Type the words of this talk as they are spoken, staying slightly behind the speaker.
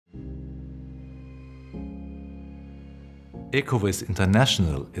ECOVIS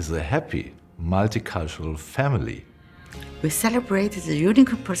International is a happy, multicultural family. We celebrate the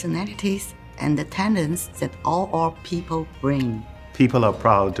unique personalities and the talents that all our people bring. People are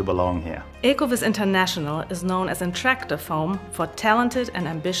proud to belong here. ECOVIS International is known as an attractive home for talented and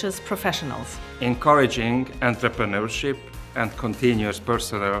ambitious professionals, encouraging entrepreneurship and continuous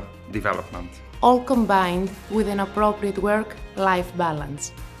personal development. All combined with an appropriate work-life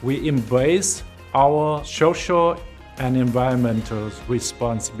balance. We embrace our social and environmental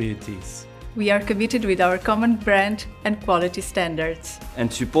responsibilities. We are committed with our common brand and quality standards.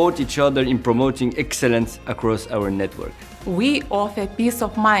 And support each other in promoting excellence across our network. We offer peace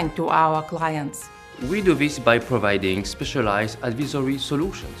of mind to our clients. We do this by providing specialized advisory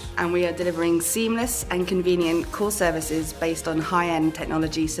solutions. And we are delivering seamless and convenient core services based on high-end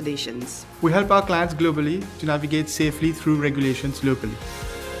technology solutions. We help our clients globally to navigate safely through regulations locally.